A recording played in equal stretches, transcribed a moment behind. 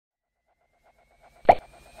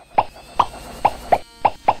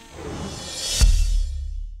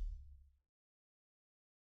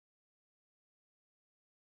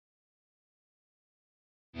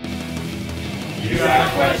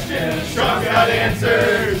Shortcut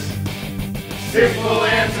answers. Simple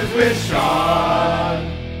answers with Sean.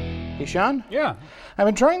 Hey, Sean? Yeah. I've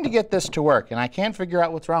been trying to get this to work, and I can't figure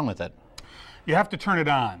out what's wrong with it. You have to turn it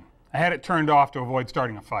on. I had it turned off to avoid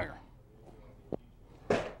starting a fire.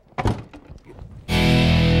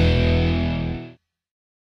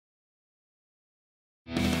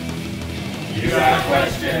 You got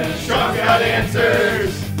questions, shortcut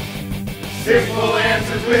answers. Simple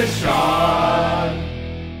answers with Sean.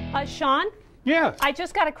 Sean? Yes. I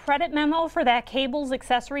just got a credit memo for that cables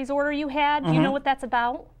accessories order you had. Do you know what that's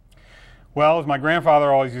about? Well, as my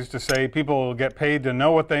grandfather always used to say, people will get paid to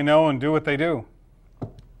know what they know and do what they do.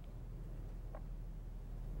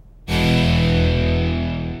 You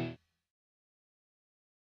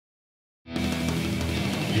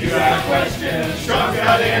got questions,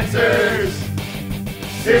 shortcut answers.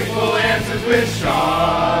 Simple answers with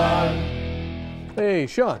Sean. Hey,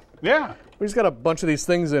 Sean. Yeah. We just got a bunch of these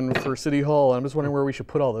things in for City Hall. I'm just wondering where we should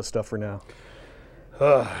put all this stuff for now.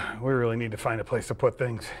 We really need to find a place to put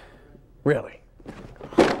things. Really?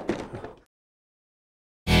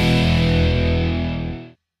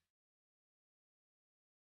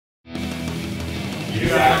 You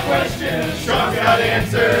got questions, shortcut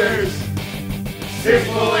answers.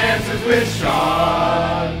 Simple answers with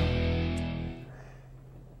Sean.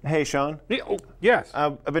 Hey, Sean. Yeah, oh, yes.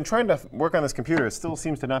 I've been trying to work on this computer. It still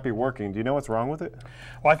seems to not be working. Do you know what's wrong with it?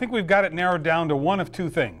 Well, I think we've got it narrowed down to one of two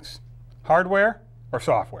things: hardware or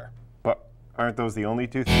software. But aren't those the only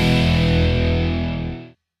two things?